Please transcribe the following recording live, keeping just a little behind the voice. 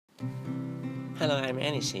Hello, I'm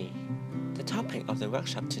Enishi. The topic of the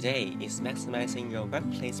workshop today is maximizing your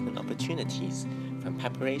work placement opportunities from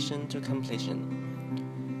preparation to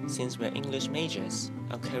completion. Since we're English majors,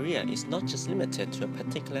 our career is not just limited to a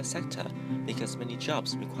particular sector because many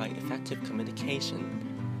jobs require effective communication.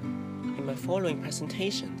 In my following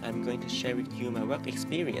presentation, I'm going to share with you my work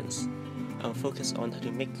experience. I'll focus on how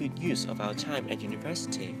to make good use of our time at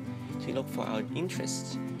university, to look for our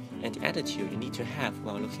interests, and the attitude you need to have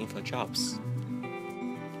while looking for jobs.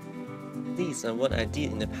 These are what I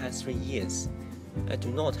did in the past 3 years. I do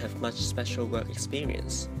not have much special work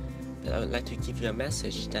experience, but I would like to give you a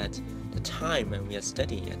message that the time when we are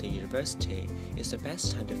studying at the university is the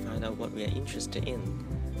best time to find out what we are interested in.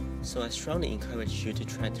 So I strongly encourage you to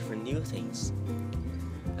try different new things.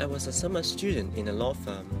 I was a summer student in a law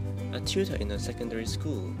firm, a tutor in a secondary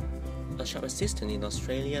school, a shop assistant in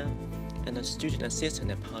Australia, and a student assistant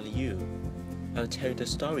at PolyU. I'll tell you the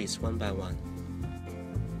stories one by one.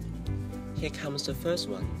 Here comes the first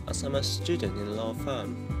one, a summer student in a law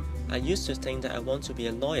firm. I used to think that I want to be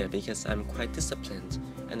a lawyer because I'm quite disciplined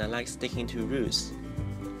and I like sticking to rules.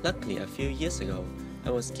 Luckily, a few years ago, I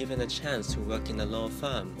was given a chance to work in a law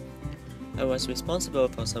firm. I was responsible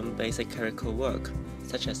for some basic clerical work,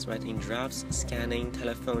 such as writing drafts, scanning,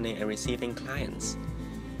 telephoning, and receiving clients.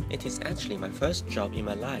 It is actually my first job in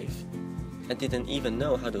my life. I didn't even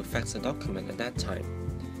know how to fax a document at that time.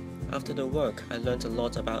 After the work, I learned a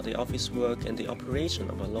lot about the office work and the operation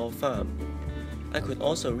of a law firm. I could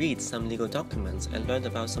also read some legal documents and learned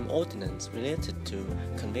about some ordinance related to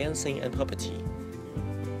conveyancing and property.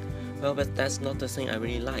 Well, but that's not the thing I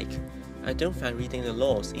really like. I don't find reading the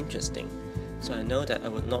laws interesting, so I know that I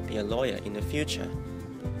would not be a lawyer in the future.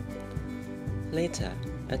 Later,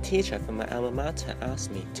 a teacher from my alma mater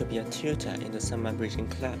asked me to be a tutor in the summer bridging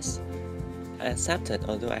class. I accepted,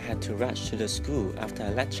 although I had to rush to the school after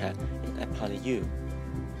a lecture at PolyU.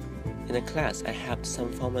 In the class, I helped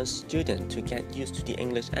some former students to get used to the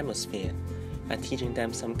English atmosphere by teaching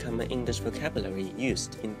them some common English vocabulary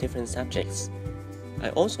used in different subjects. I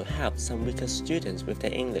also helped some weaker students with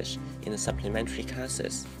their English in the supplementary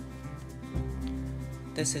classes.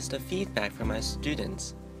 This is the feedback from my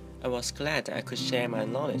students. I was glad that I could share my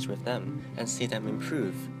knowledge with them and see them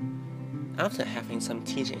improve. After having some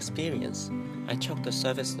teaching experience, I took the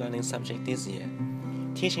service learning subject this year,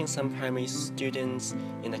 teaching some primary students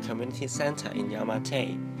in a community center in Yau Ma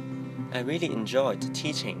Tei. I really enjoyed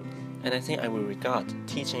teaching, and I think I will regard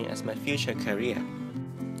teaching as my future career.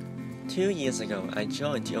 2 years ago, I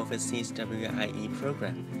joined the overseas WIE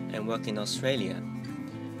program and worked in Australia.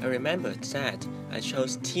 I remembered that I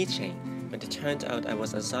chose teaching when it turned out I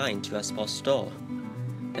was assigned to a sports store.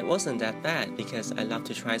 That wasn't that bad because I love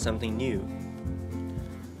to try something new.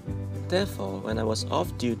 Therefore, when I was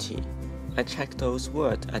off duty, I checked those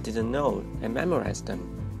words I didn't know and memorized them.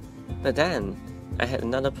 But then, I had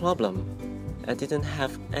another problem. I didn't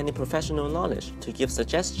have any professional knowledge to give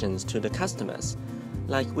suggestions to the customers,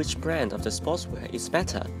 like which brand of the sportswear is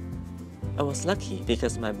better. I was lucky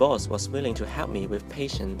because my boss was willing to help me with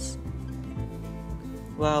patience.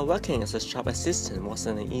 While working as a shop assistant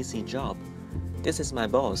wasn't an easy job. This is my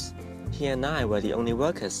boss. He and I were the only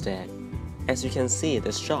workers there. As you can see,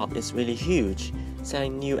 the shop is really huge,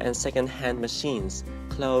 selling new and second-hand machines,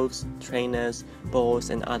 clothes, trainers, balls,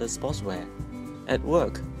 and other sportswear. At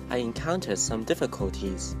work, I encountered some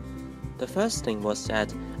difficulties. The first thing was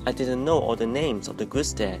that I didn't know all the names of the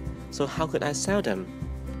goods there, so how could I sell them?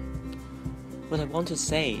 What I want to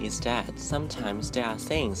say is that sometimes there are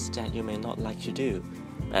things that you may not like to do,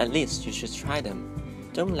 but at least you should try them.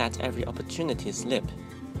 Don't let every opportunity slip.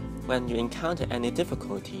 When you encounter any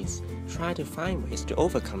difficulties, try to find ways to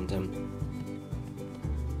overcome them.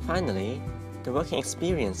 Finally, the working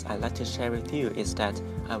experience I'd like to share with you is that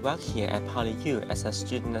I work here at PolyU as a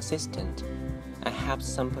student assistant. I help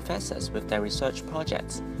some professors with their research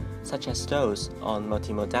projects, such as those on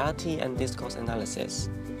multimodality and discourse analysis.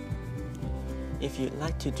 If you'd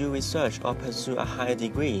like to do research or pursue a higher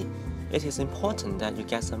degree, it is important that you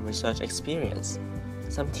get some research experience.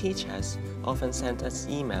 Some teachers often send us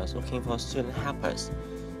emails looking for student helpers.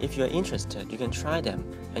 If you are interested, you can try them,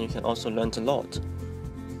 and you can also learn a lot.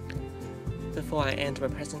 Before I end my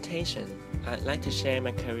presentation, I'd like to share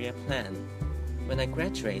my career plan. When I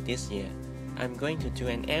graduate this year, I'm going to do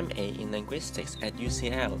an MA in linguistics at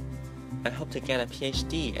UCL. I hope to get a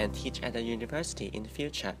PhD and teach at a university in the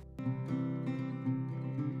future.